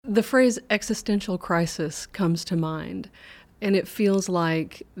The phrase existential crisis comes to mind, and it feels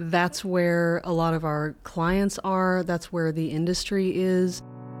like that's where a lot of our clients are, that's where the industry is.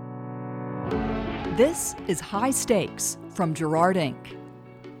 This is High Stakes from Jarrard, Inc.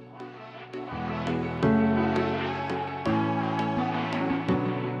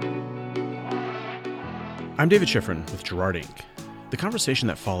 I'm David Schifrin with Jarrard, Inc. The conversation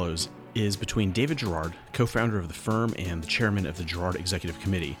that follows is between David Jarrard, co-founder of the firm and the chairman of the Jarrard Executive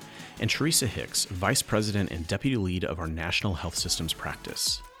Committee, and Teresa Hicks, vice president and deputy lead of our national health systems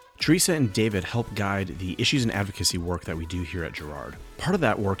practice. Teresa and David help guide the issues and advocacy work that we do here at Jarrard. Part of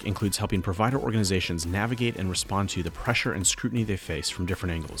that work includes helping provider organizations navigate and respond to the pressure and scrutiny they face from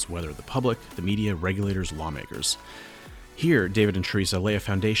different angles, whether the public, the media, regulators, lawmakers. Here, David and Teresa lay a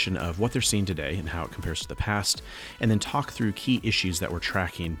foundation of what they're seeing today and how it compares to the past, and then talk through key issues that we're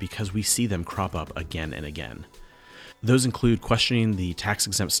tracking because we see them crop up again and again. Those include questioning the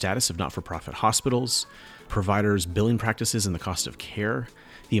tax-exempt status of not-for-profit hospitals, providers' billing practices and the cost of care,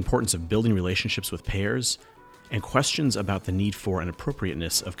 the importance of building relationships with payers, and questions about the need for and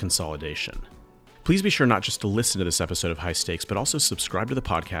appropriateness of consolidation. Please be sure not just to listen to this episode of High Stakes, but also subscribe to the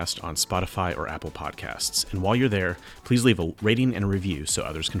podcast on Spotify or Apple Podcasts. And while you're there, please leave a rating and a review so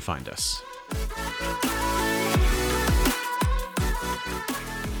others can find us.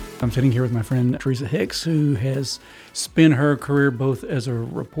 I'm sitting here with my friend Teresa Hicks, who has spent her career both as a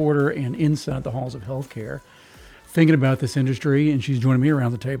reporter and inside the halls of healthcare, thinking about this industry, and she's joining me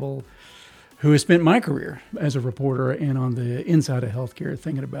around the table, who has spent my career as a reporter and on the inside of healthcare,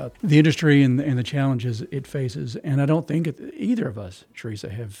 thinking about the industry and the challenges it faces. And I don't think either of us,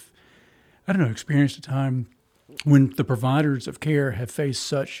 Teresa, have, experienced a time when the providers of care have faced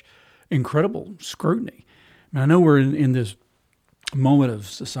such incredible scrutiny. I know we're in this moment of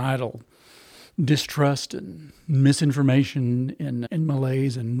societal distrust and misinformation and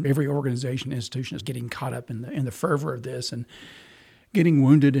malaise, and every organization, institution is getting caught up in the fervor of this and getting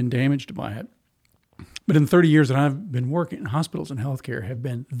wounded and damaged by it. But in the 30 years that I've been working, hospitals and healthcare have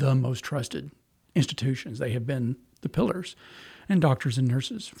been the most trusted institutions. They have been the pillars, and doctors and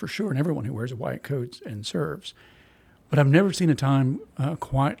nurses for sure, and everyone who wears a white coat and serves. But I've never seen a time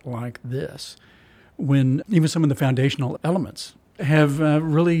quite like this, when even some of the foundational elements have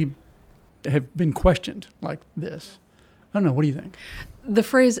been questioned like this. I don't know, what do you think? The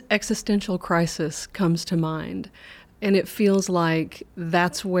phrase existential crisis comes to mind. And it feels like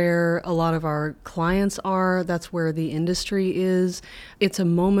that's where a lot of our clients are. That's where the industry is. It's a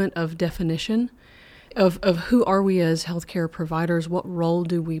moment of definition of who are we as healthcare providers? What role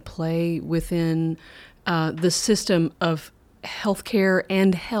do we play within the system of healthcare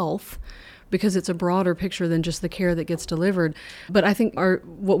and health? Because it's a broader picture than just the care that gets delivered. But I think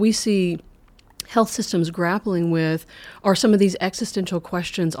what we see health systems grappling with are some of these existential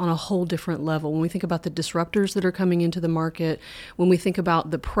questions on a whole different level. When we think about the disruptors that are coming into the market, when we think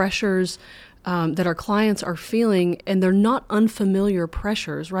about the pressures that our clients are feeling, and they're not unfamiliar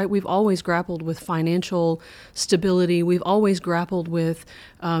pressures, right? We've always grappled with financial stability. We've always grappled with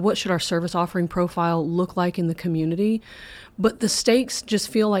what should our service offering profile look like in the community. But the stakes just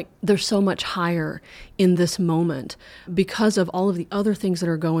feel like they're so much higher in this moment because of all of the other things that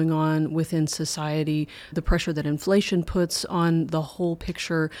are going on within society, the pressure that inflation puts on the whole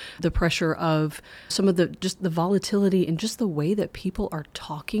picture, the pressure of some of the volatility and just the way that people are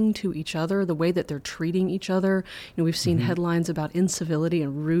talking to each other, the way that they're treating each other. We've seen headlines about incivility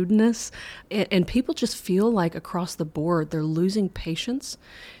and rudeness, and people just feel like across the board they're losing patience.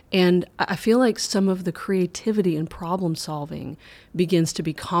 And I feel like some of the creativity and problem solving begins to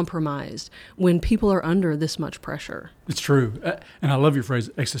be compromised when people are under this much pressure. It's true. And I love your phrase,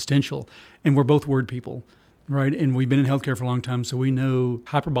 existential. And we're both word people, right? And we've been in healthcare for a long time, so we know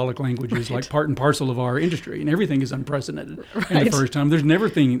hyperbolic language is like part and parcel of our industry. And everything is unprecedented in the first time. There's never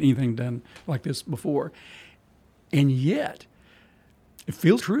been anything done like this before. And yet, it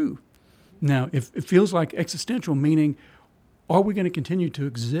feels true. Now, if it feels like existential, meaning, are we going to continue to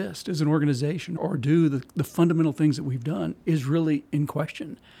exist as an organization, or do the fundamental things that we've done is really in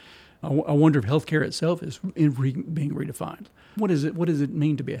question? I wonder if healthcare itself is being redefined. What does it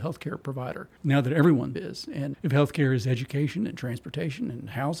mean to be a healthcare provider now that everyone is? And if healthcare is education and transportation and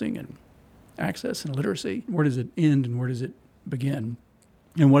housing and access and literacy, where does it end and where does it begin?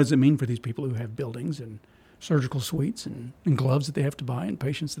 And what does it mean for these people who have buildings and surgical suites and gloves that they have to buy and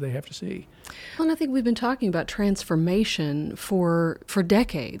patients that they have to see. Well, and I think we've been talking about transformation for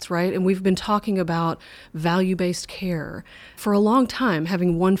decades, right? And we've been talking about value-based care for a long time,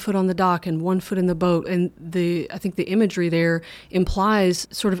 having one foot on the dock and one foot in the boat. And I think the imagery there implies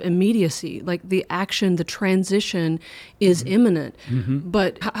sort of immediacy, like the action, the transition is imminent.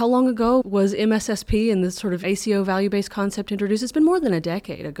 But how long ago was MSSP and this sort of ACO value-based concept introduced? It's been more than a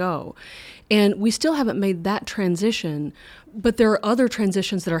decade ago. And we still haven't made that transition, but there are other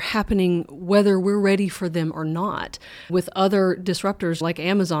transitions that are happening whether we're ready for them or not, with other disruptors like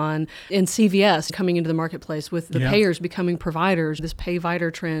Amazon and CVS coming into the marketplace, with the payers becoming providers, this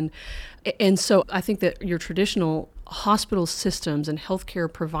pay-vider trend. And so I think that your traditional hospital systems and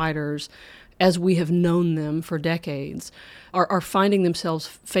healthcare providers, as we have known them for decades, are finding themselves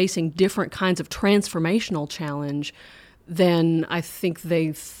facing different kinds of transformational challenge than I think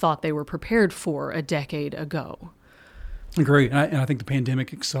they thought they were prepared for a decade ago. Great. And I think the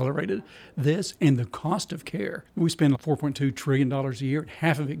pandemic accelerated this and the cost of care. We spend $4.2 trillion a year.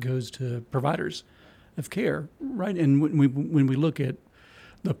 Half of it goes to providers of care, right? And when we look at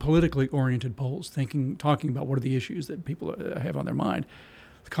the politically oriented polls, talking about what are the issues that people have on their mind,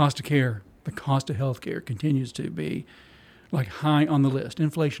 the cost of care, the cost of health care continues to be like high on the list,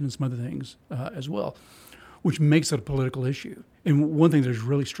 inflation and some other things as well, which makes it a political issue. And one thing that has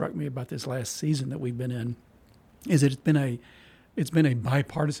really struck me about this last season that we've been in is that it's been a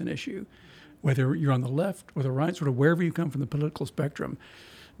bipartisan issue, whether you're on the left or the right, sort of wherever you come from the political spectrum,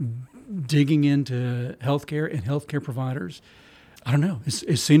 digging into healthcare and healthcare providers. I don't know,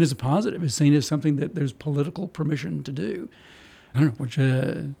 it's seen as a positive. It's seen as something that there's political permission to do. I don't know,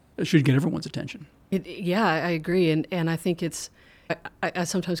 which should get everyone's attention. I agree. And I think I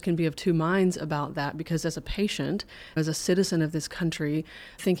sometimes can be of two minds about that, because as a patient, as a citizen of this country,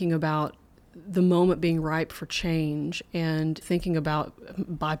 thinking about the moment being ripe for change and thinking about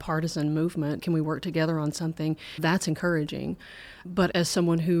bipartisan movement, can we work together on something, that's encouraging. But as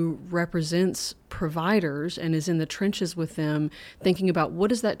someone who represents providers and is in the trenches with them, thinking about what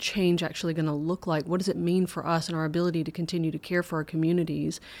is that change actually going to look like? What does it mean for us and our ability to continue to care for our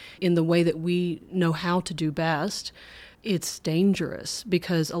communities in the way that we know how to do best? It's dangerous,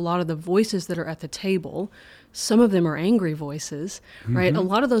 because a lot of the voices that are at the table, some of them are angry voices, right? A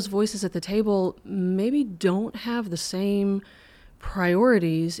lot of those voices at the table maybe don't have the same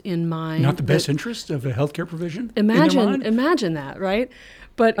priorities in mind. Not the best interest of a healthcare provision? Imagine that, right?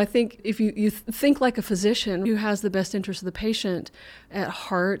 But I think if you think like a physician who has the best interest of the patient at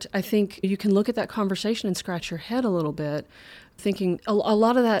heart, I think you can look at that conversation and scratch your head a little bit, thinking a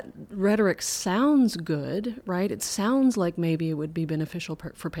lot of that rhetoric sounds good, right? It sounds like maybe it would be beneficial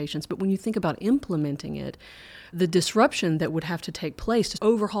for patients, but when you think about implementing it, the disruption that would have to take place to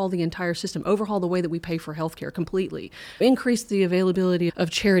overhaul the entire system, overhaul the way that we pay for healthcare completely, increase the availability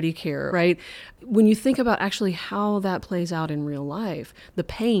of charity care, right? When you think about actually how that plays out in real life, the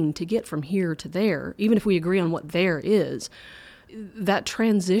pain to get from here to there, even if we agree on what there is, that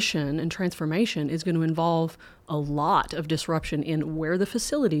transition and transformation is going to involve a lot of disruption in where the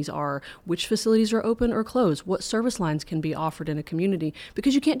facilities are, which facilities are open or closed, what service lines can be offered in a community,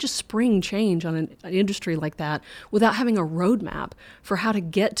 because you can't just spring change on an industry like that without having a roadmap for how to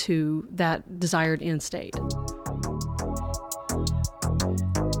get to that desired end state.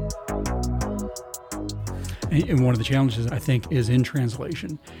 And one of the challenges, I think, is in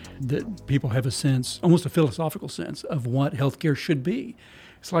translation, that people have a sense, almost a philosophical sense, of what healthcare should be.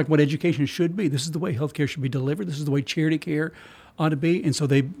 It's like what education should be. This is the way healthcare should be delivered. This is the way charity care ought to be. And so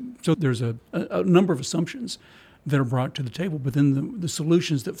there's a number of assumptions that are brought to the table, but then the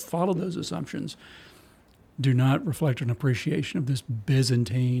solutions that follow those assumptions do not reflect an appreciation of this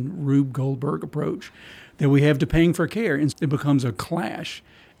Byzantine Rube Goldberg approach that we have to paying for care. It becomes a clash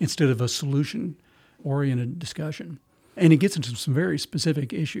instead of a solution-oriented discussion. And it gets into some very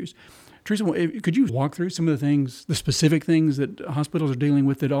specific issues. Teresa, could you walk through some of the specific things that hospitals are dealing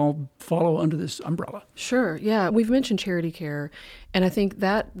with that all follow under this umbrella? Sure, yeah. We've mentioned charity care, and I think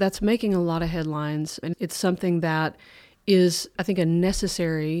that's making a lot of headlines, and it's something that is, I think, a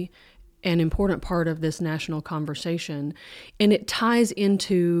necessary an important part of this national conversation. And it ties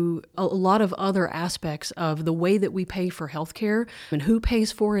into a lot of other aspects of the way that we pay for healthcare and who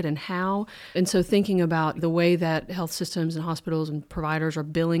pays for it and how. And so thinking about the way that health systems and hospitals and providers are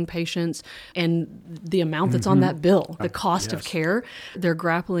billing patients and the amount that's on that bill, the cost of care, they're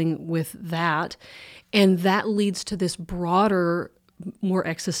grappling with that. And that leads to this broader, more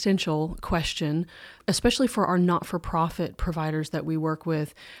existential question, especially for our not-for-profit providers that we work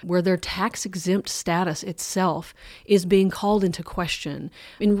with, where their tax-exempt status itself is being called into question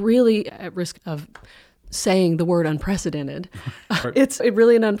and really at risk of saying the word unprecedented. It's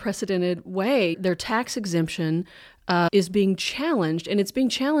really an unprecedented way. Their tax exemption is being challenged, and it's being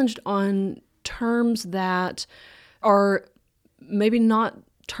challenged on terms that are maybe not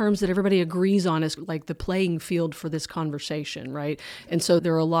terms that everybody agrees on as like the playing field for this conversation, right? And so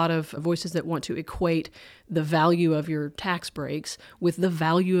there are a lot of voices that want to equate the value of your tax breaks with the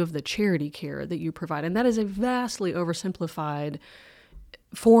value of the charity care that you provide. And that is a vastly oversimplified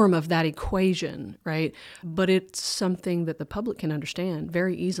form of that equation, right? But it's something that the public can understand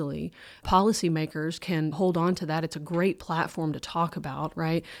very easily. Policymakers can hold on to that. It's a great platform to talk about,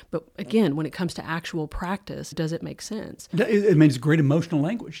 right? But again, when it comes to actual practice, does it make sense? It means great emotional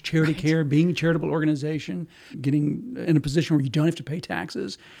language. Charity care, being a charitable organization, getting in a position where you don't have to pay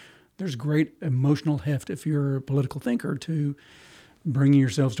taxes. There's great emotional heft if you're a political thinker to bringing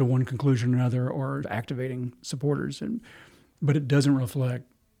yourselves to one conclusion or another or activating supporters. But it doesn't reflect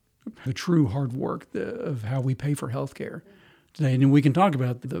the true hard work of how we pay for health care today. And we can talk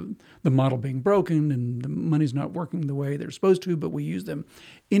about the model being broken and the money's not working the way they're supposed to, but we use them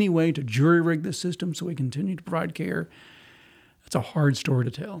anyway to jury-rig the system so we continue to provide care. It's a hard story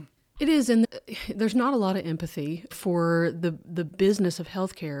to tell. It is, and there's not a lot of empathy for the business of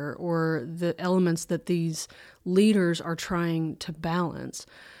healthcare or the elements that these leaders are trying to balance.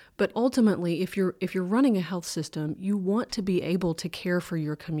 But ultimately, if you're running a health system, you want to be able to care for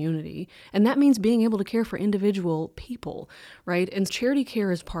your community. And that means being able to care for individual people, right? And charity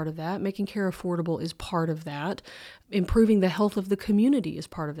care is part of that. Making care affordable is part of that. Improving the health of the community is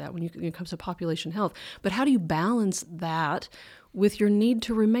part of that when it comes to population health. But how do you balance that with your need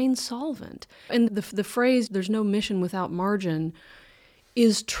to remain solvent? And the phrase, there's no mission without margin,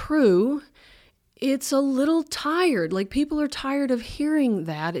 is true. It's a little tired. Like, people are tired of hearing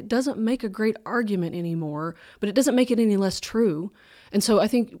that. It doesn't make a great argument anymore, but it doesn't make it any less true. And so I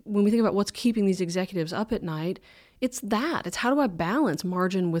think when we think about what's keeping these executives up at night, it's that. It's how do I balance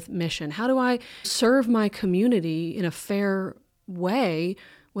margin with mission? How do I serve my community in a fair way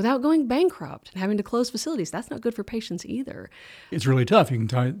without going bankrupt and having to close facilities? That's not good for patients either. It's really tough. You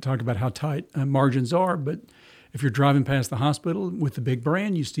can talk about how tight margins are, but if you're driving past the hospital with the big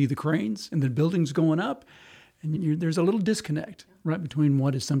brand, you see the cranes and the buildings going up, and there's a little disconnect right between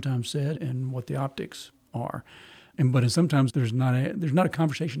what is sometimes said and what the optics are. But sometimes there's not a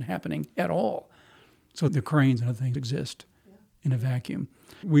conversation happening at all. So the cranes and other things exist in a vacuum.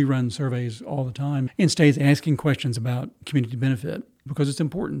 We run surveys all the time in states asking questions about community benefit because it's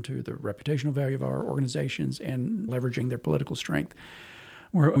important to the reputational value of our organizations and leveraging their political strength,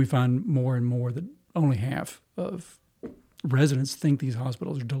 where we find more and more that only half of residents think these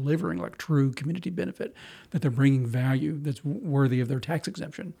hospitals are delivering like true community benefit, that they're bringing value that's worthy of their tax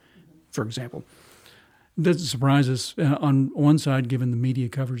exemption, for example. It doesn't surprise us on one side, given the media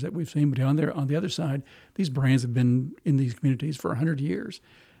coverage that we've seen, but on the other side, these brands have been in these communities for 100 years,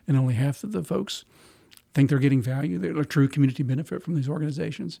 and only half of the folks think they're getting value, they're true community benefit from these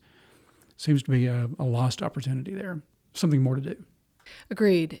organizations. Seems to be a lost opportunity there, something more to do.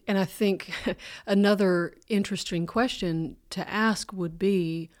 Agreed. And I think another interesting question to ask would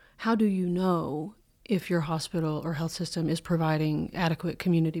be, how do you know if your hospital or health system is providing adequate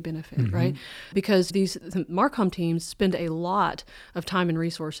community benefit, right? Because the Marcom teams spend a lot of time and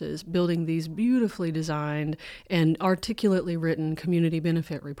resources building these beautifully designed and articulately written community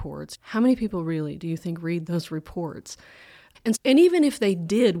benefit reports. How many people really do you think read those reports? And even if they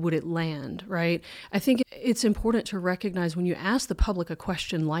did, would it land, right? I think it's important to recognize when you ask the public a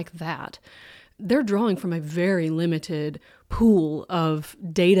question like that, they're drawing from a very limited pool of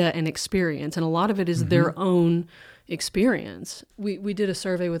data and experience, and a lot of it is their own experience. We did a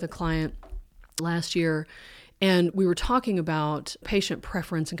survey with a client last year, and we were talking about patient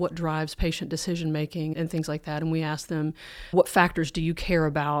preference and what drives patient decision-making and things like that. And we asked them, what factors do you care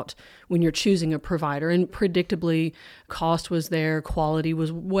about when you're choosing a provider? And predictably, cost was there, quality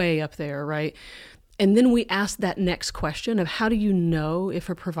was way up there, right? And then we asked that next question of how do you know if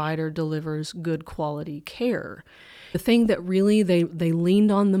a provider delivers good quality care? The thing that really they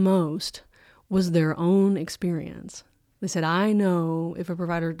leaned on the most was their own experience. They said, I know if a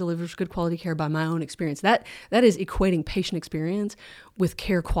provider delivers good quality care by my own experience. That is equating patient experience with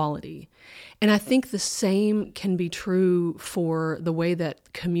care quality. And I think the same can be true for the way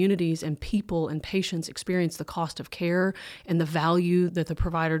that communities and people and patients experience the cost of care and the value that the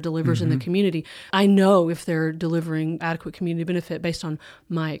provider delivers in the community. I know if they're delivering adequate community benefit based on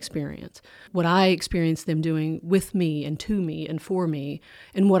my experience, what I experience them doing with me and to me and for me,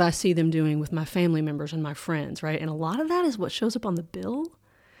 and what I see them doing with my family members and my friends, right? And a lot of that is what shows up on the bill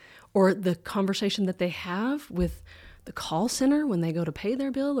or the conversation that they have with the call center when they go to pay their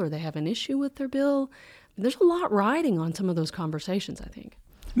bill or they have an issue with their bill. There's a lot riding on some of those conversations, I think.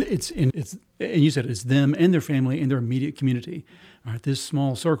 And you said it's them and their family and their immediate community. All right, this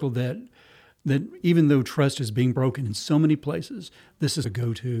small circle that even though trust is being broken in so many places, this is a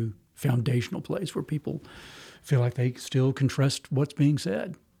go-to foundational place where people feel like they still can trust what's being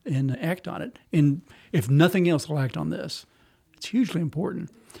said and act on it. And if nothing else, will act on this. It's hugely important.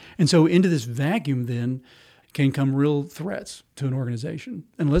 And so into this vacuum then can come real threats to an organization.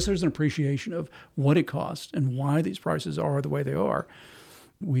 Unless there's an appreciation of what it costs and why these prices are the way they are,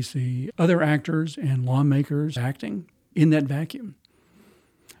 we see other actors and lawmakers acting in that vacuum.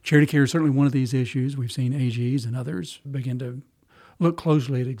 Charity care is certainly one of these issues. We've seen AGs and others begin to look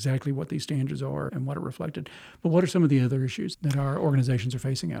closely at exactly what these standards are and what are reflected. But what are some of the other issues that our organizations are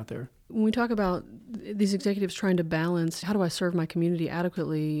facing out there? When we talk about these executives trying to balance, how do I serve my community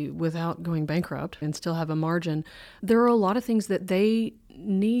adequately without going bankrupt and still have a margin, there are a lot of things that they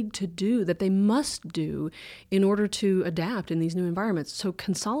need to do, that they must do in order to adapt in these new environments. So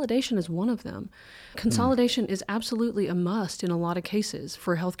consolidation is one of them. Consolidation is absolutely a must in a lot of cases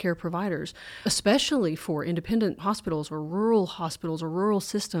for healthcare providers, especially for independent hospitals or rural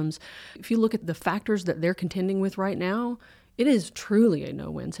systems. If you look at the factors that they're contending with right now, it is truly a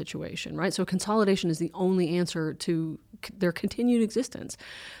no-win situation, right? So consolidation is the only answer to their continued existence.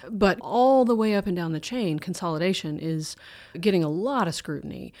 But all the way up and down the chain, consolidation is getting a lot of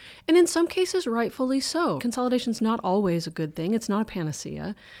scrutiny. And in some cases, rightfully so. Consolidation is not always a good thing. It's not a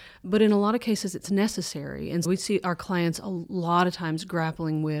panacea. But in a lot of cases, it's necessary. And we see our clients a lot of times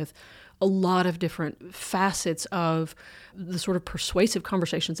grappling with a lot of different facets of the sort of persuasive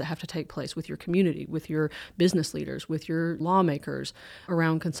conversations that have to take place with your community, with your business leaders, with your lawmakers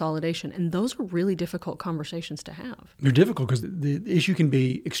around consolidation. And those are really difficult conversations to have. They're difficult because the issue can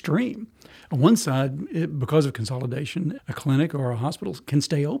be extreme. On one side, because of consolidation, a clinic or a hospital can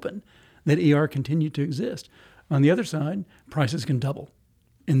stay open, that ER continue to exist. On the other side, prices can double.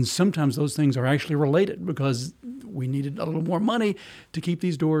 And sometimes those things are actually related because we needed a little more money to keep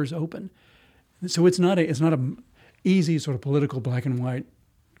these doors open. So it's not a easy sort of political black and white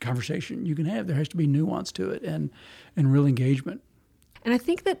conversation you can have. There has to be nuance to it and real engagement. And I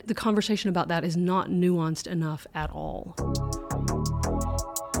think that the conversation about that is not nuanced enough at all.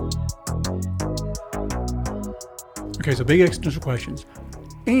 Okay, so big existential questions.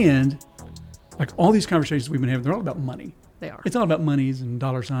 And like all these conversations we've been having, they're all about money. They are. It's all about monies and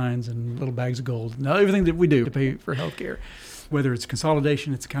dollar signs and little bags of gold and everything that we do to pay for healthcare. Whether it's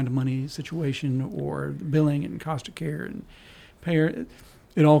consolidation, it's a kind of money situation, or billing and cost of care and payer,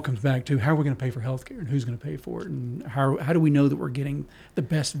 it all comes back to how we're going to pay for healthcare and who's going to pay for it, and how do we know that we're getting the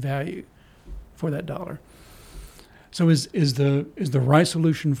best value for that dollar. So is the right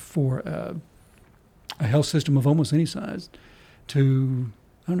solution for a health system of almost any size to,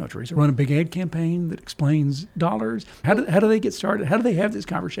 I don't know, Teresa, run a big ad campaign that explains dollars? How do they get started? How do they have this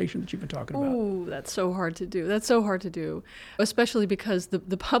conversation that you've been talking about? Oh, that's so hard to do. Especially because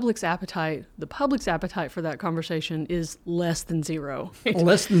the public's appetite for that conversation is less than zero.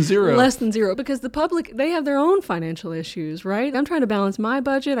 Less than zero, because the public, they have their own financial issues, right? I'm trying to balance my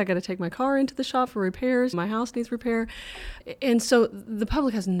budget. I got to take my car into the shop for repairs. My house needs repair. And so the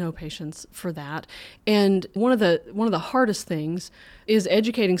public has no patience for that. And one of the hardest things is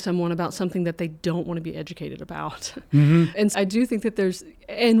educating someone about something that they don't want to be educated about. Mm-hmm. And I do think that there's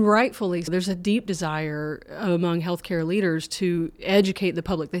a deep desire among healthcare leaders to educate the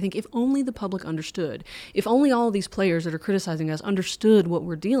public. They think if only the public understood, if only all these players that are criticizing us understood what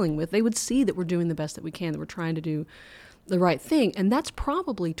we're dealing with, they would see that we're doing the best that we can, that we're trying to do the right thing. And that's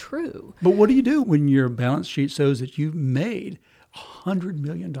probably true. But what do you do when your balance sheet shows that you've made $100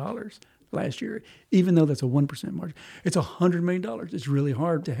 million last year, even though that's a 1% margin? It's $100 million. It's really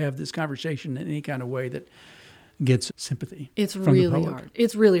hard to have this conversation in any kind of way that gets sympathy. It's from really the public. hard.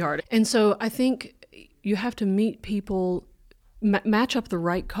 It's really hard. And so I think you have to meet people, match up the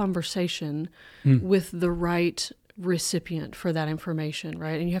right conversation with the right recipient for that information,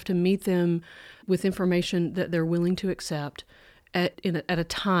 right? And you have to meet them with information that they're willing to accept at a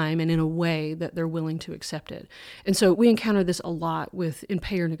time and in a way that they're willing to accept it. And so we encounter this a lot in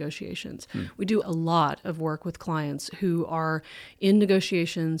payer negotiations. We do a lot of work with clients who are in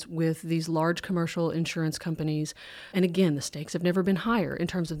negotiations with these large commercial insurance companies. And again, the stakes have never been higher in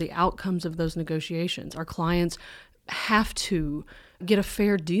terms of the outcomes of those negotiations. Our clients have to get a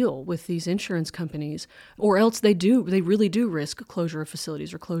fair deal with these insurance companies, or else they really do risk closure of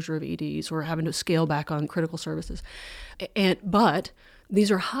facilities or closure of EDs or having to scale back on critical services. But These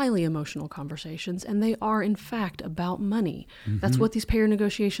are highly emotional conversations, and they are, in fact, about money. That's what these payer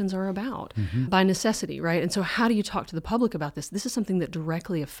negotiations are about, by necessity, right? And so how do you talk to the public about this? This is something that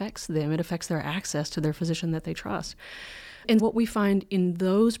directly affects them. It affects their access to their physician that they trust. And what we find in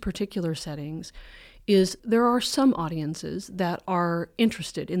those particular settings is there are some audiences that are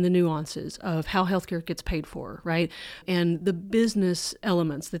interested in the nuances of how healthcare gets paid for, right? And the business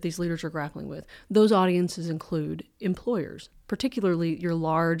elements that these leaders are grappling with. Those audiences include employers, particularly your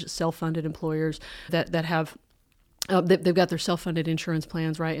large self-funded employers that have they've got their self-funded insurance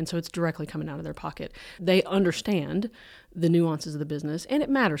plans, right? And so it's directly coming out of their pocket. They understand the nuances of the business, and it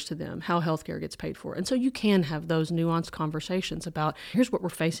matters to them how healthcare gets paid for. And so you can have those nuanced conversations about, here's what we're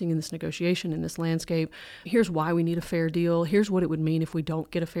facing in this negotiation, in this landscape. Here's why we need a fair deal. Here's what it would mean if we don't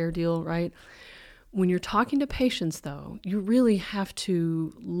get a fair deal, right? When you're talking to patients, though, you really have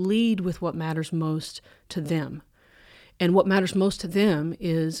to lead with what matters most to them. And what matters most to them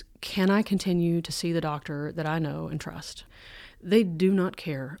is, can I continue to see the doctor that I know and trust? They do not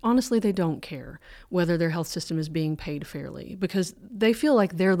care. Honestly, they don't care whether their health system is being paid fairly, because they feel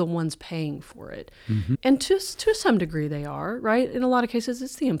like they're the ones paying for it. And to some degree they are, right? In a lot of cases,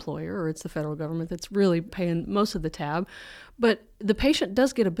 it's the employer or it's the federal government that's really paying most of the tab. But the patient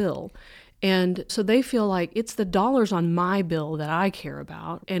does get a bill. And so they feel like it's the dollars on my bill that I care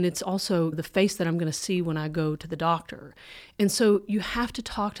about, and it's also the face that I'm going to see when I go to the doctor. And so you have to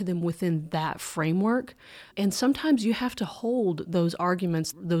talk to them within that framework, and sometimes you have to hold those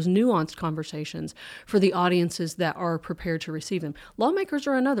arguments, those nuanced conversations for the audiences that are prepared to receive them. Lawmakers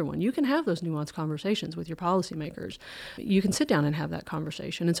are another one. You can have those nuanced conversations with your policymakers. You can sit down and have that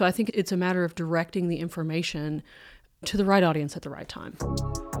conversation. And so I think it's a matter of directing the information to the right audience at the right time.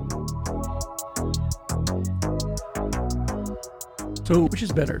 So which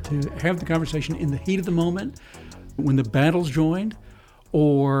is better, to have the conversation in the heat of the moment when the battle's joined,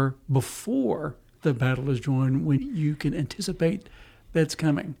 or before the battle is joined when you can anticipate that's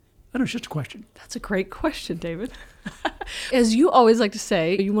coming? I don't know, it's just a question. That's a great question, David. As you always like to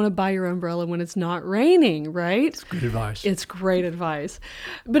say, you want to buy your umbrella when it's not raining, right? It's good advice. It's great advice.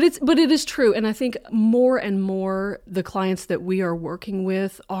 But it is true. And I think more and more the clients that we are working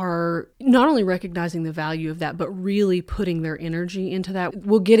with are not only recognizing the value of that, but really putting their energy into that.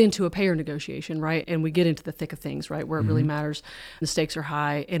 We'll get into a payer negotiation, right? And we get into the thick of things, right? Where it really matters. The stakes are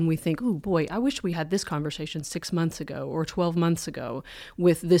high. And we think, oh boy, I wish we had this conversation 6 months ago or 12 months ago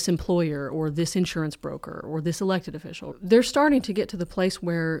with this employer or this insurance broker or this elected official. They're starting to get to the place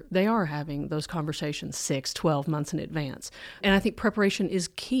where they are having those conversations 6, 12 months in advance. And I think preparation is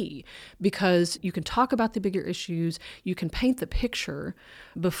key, because you can talk about the bigger issues, you can paint the picture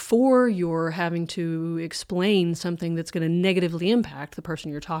before you're having to explain something that's going to negatively impact the person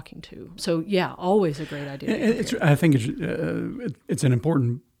you're talking to. So yeah, always a great idea. I think it's an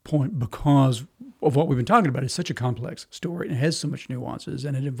important point, because of what we've been talking about. It's such a complex story, and it has so much nuances,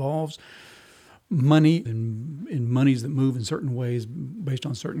 and it involves money and monies that move in certain ways based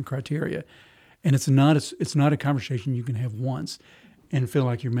on certain criteria. And it's not a conversation you can have once and feel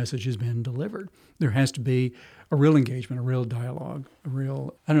like your message has been delivered. There has to be a real engagement, a real dialogue, a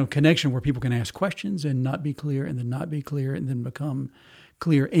real, connection where people can ask questions and not be clear, and then not be clear, and then become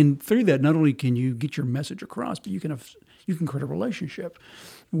clear. And through that, not only can you get your message across, but you can create a relationship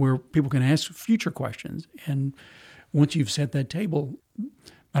where people can ask future questions. And once you've set that table,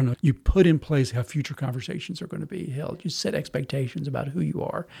 you put in place how future conversations are going to be held. You set expectations about who you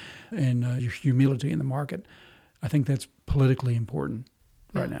are and your humility in the market. I think that's politically important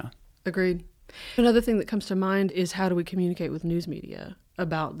right now. Agreed. Another thing that comes to mind is, how do we communicate with news media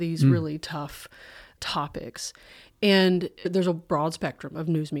about these really tough topics? And there's a broad spectrum of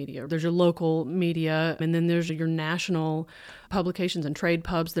news media. There's your local media, and then there's your national publications and trade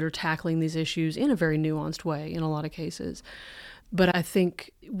pubs that are tackling these issues in a very nuanced way in a lot of cases. But I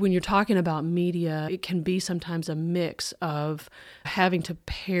think when you're talking about media, it can be sometimes a mix of having to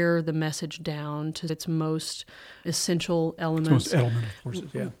pare the message down to its most essential elements. It's most elemental forces,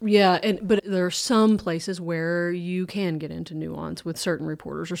 yeah. Yeah, but there are some places where you can get into nuance with certain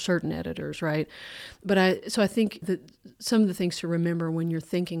reporters or certain editors, right? But I think that some of the things to remember when you're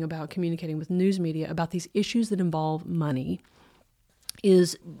thinking about communicating with news media about these issues that involve money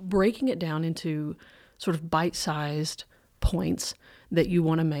is breaking it down into sort of bite-sized points that you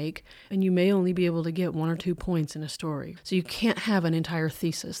want to make, and you may only be able to get 1 or 2 points in a story. So you can't have an entire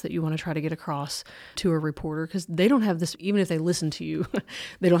thesis that you want to try to get across to a reporter, because they don't have this, even if they listen to you,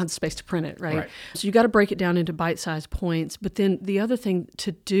 they don't have the space to print it, right? So you got to break it down into bite-sized points. But then the other thing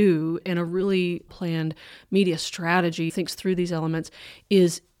to do in a really planned media strategy, thinks through these elements,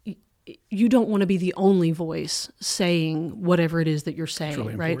 is you don't want to be the only voice saying whatever it is that you're saying,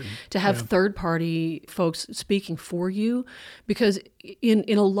 really right? important. To have third-party folks speaking for you, because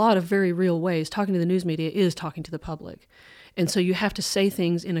in a lot of very real ways, talking to the news media is talking to the public. And so you have to say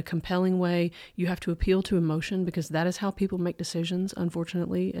things in a compelling way. You have to appeal to emotion, because that is how people make decisions,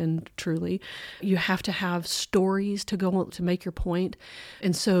 unfortunately and truly. You have to have stories to go to make your point.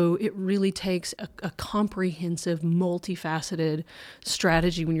 And so it really takes a comprehensive, multifaceted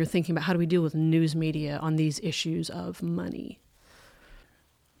strategy when you're thinking about how do we deal with news media on these issues of money.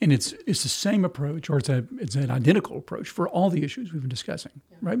 And it's the same approach, or it's an identical approach for all the issues we've been discussing,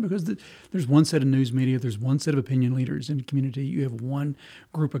 right? Because there's one set of news media, there's one set of opinion leaders in the community, you have one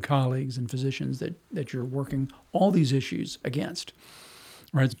group of colleagues and physicians that you're working all these issues against,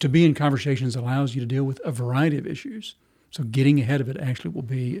 right? To be in conversations allows you to deal with a variety of issues. So getting ahead of it actually will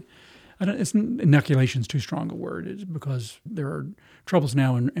be, inoculation's too strong a word, it's because there are troubles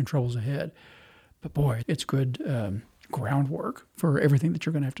now and troubles ahead. But boy, it's good groundwork for everything that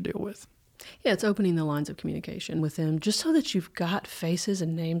you're going to have to deal with. Yeah, it's opening the lines of communication with them just so that you've got faces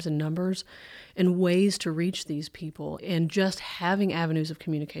and names and numbers and ways to reach these people. And just having avenues of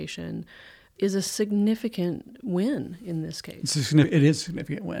communication is a significant win in this case. It is a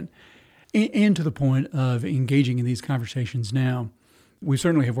significant win. And to the point of engaging in these conversations now, we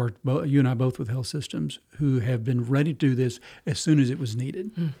certainly have worked, you and I both, with health systems who have been ready to do this as soon as it was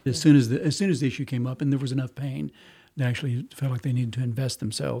needed, as soon as the issue came up and there was enough pain. They actually felt like they needed to invest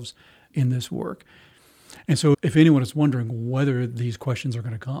themselves in this work. And so if anyone is wondering whether these questions are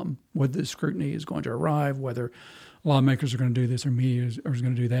going to come, whether the scrutiny is going to arrive, whether lawmakers are going to do this or media is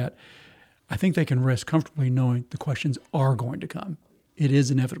going to do that, I think they can rest comfortably knowing the questions are going to come. It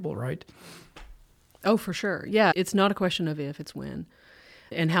is inevitable, right? Oh, for sure. Yeah, it's not a question of if, it's when.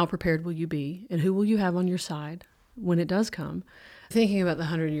 And how prepared will you be? And who will you have on your side when it does come? Thinking about the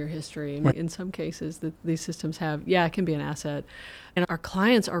 100-year history, in some cases that these systems have, it can be an asset. And our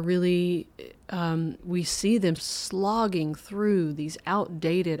clients are really, we see them slogging through these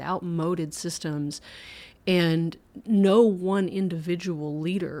outdated, outmoded systems, and no one individual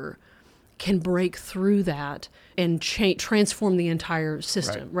leader can break through that and transform the entire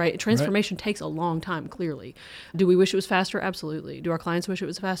system, right? Transformation takes a long time, clearly. Do we wish it was faster? Absolutely. Do our clients wish it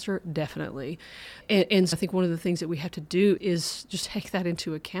was faster? Definitely. And so I think one of the things that we have to do is just take that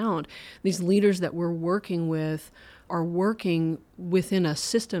into account. These leaders that we're working with are working within a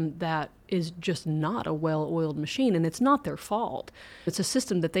system that is just not a well-oiled machine, and it's not their fault. It's a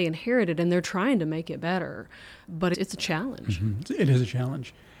system that they inherited, and they're trying to make it better. But it's a challenge. Mm-hmm. It is a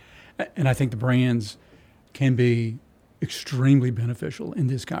challenge. And I think the brands can be extremely beneficial in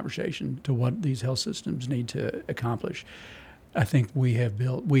this conversation to what these health systems need to accomplish. I think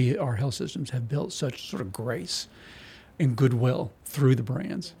our health systems have built such sort of grace and goodwill through the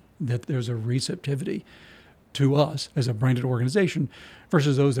brands that there's a receptivity to us as a branded organization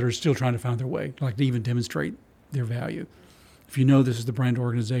versus those that are still trying to find their way, like to even demonstrate their value. If you know this is the brand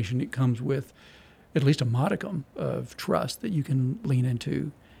organization, it comes with at least a modicum of trust that you can lean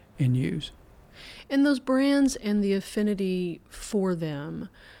into and use. And those brands and the affinity for them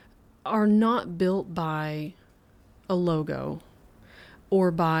are not built by a logo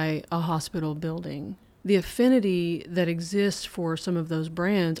or by a hospital building. The affinity that exists for some of those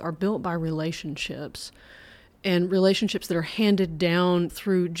brands are built by relationships, and relationships that are handed down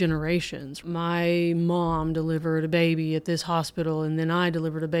through generations. My mom delivered a baby at this hospital, and then I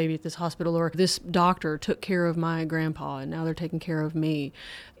delivered a baby at this hospital, or this doctor took care of my grandpa, and now they're taking care of me.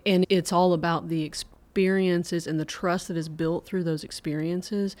 And it's all about the experiences and the trust that is built through those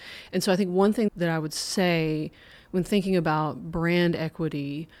experiences. And so I think one thing that I would say when thinking about brand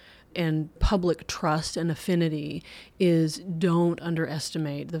equity and public trust and affinity is don't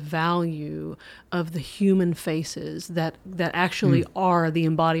underestimate the value of the human faces that actually are the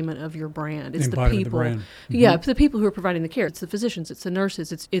embodiment of your brand. It's the people. It's the people who are providing the care. It's the physicians, it's the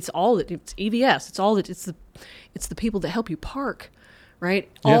nurses, it's all that, it's EVS, it's the people that help you park.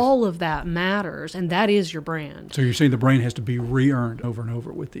 Right? Yes. All of that matters, and that is your brand. So you're saying the brand has to be re-earned over and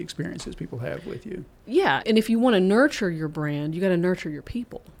over with the experiences people have with you. Yeah, and if you want to nurture your brand, you got to nurture your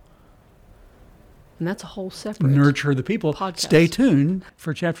people. And that's a whole separate nurture the people. Podcast. Stay tuned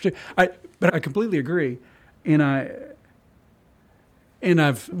for chapter 2. But I completely agree. And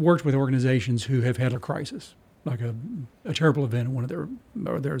I've worked with organizations who have had a crisis, like a terrible event in one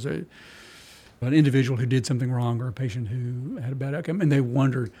of there's an individual who did something wrong or a patient who had a bad outcome, and they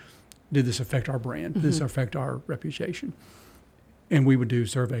wondered, did this affect our brand? Did this affect our reputation? And we would do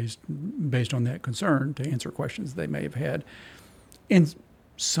surveys based on that concern to answer questions they may have had. And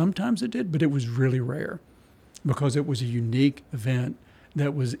sometimes it did, but it was really rare because it was a unique event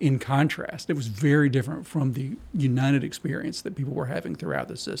that was in contrast. It was very different from the united experience that people were having throughout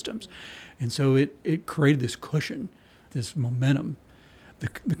the systems. And so it created this cushion, this momentum.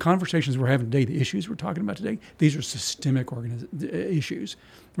 The conversations we're having today, the issues we're talking about today, these are systemic issues.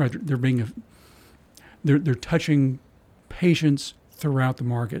 Right? They're touching patients throughout the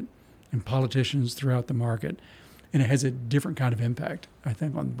market and politicians throughout the market. And it has a different kind of impact, I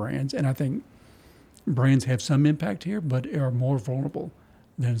think, on brands. And I think brands have some impact here, but are more vulnerable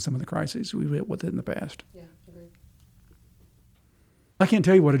than some of the crises we've dealt with in the past. Yeah, agreed. I can't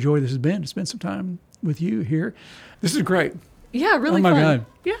tell you what a joy this has been to spend some time with you here. This is great. Yeah, really fun. fun. Oh, my God.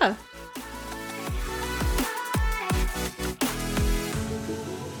 Yeah.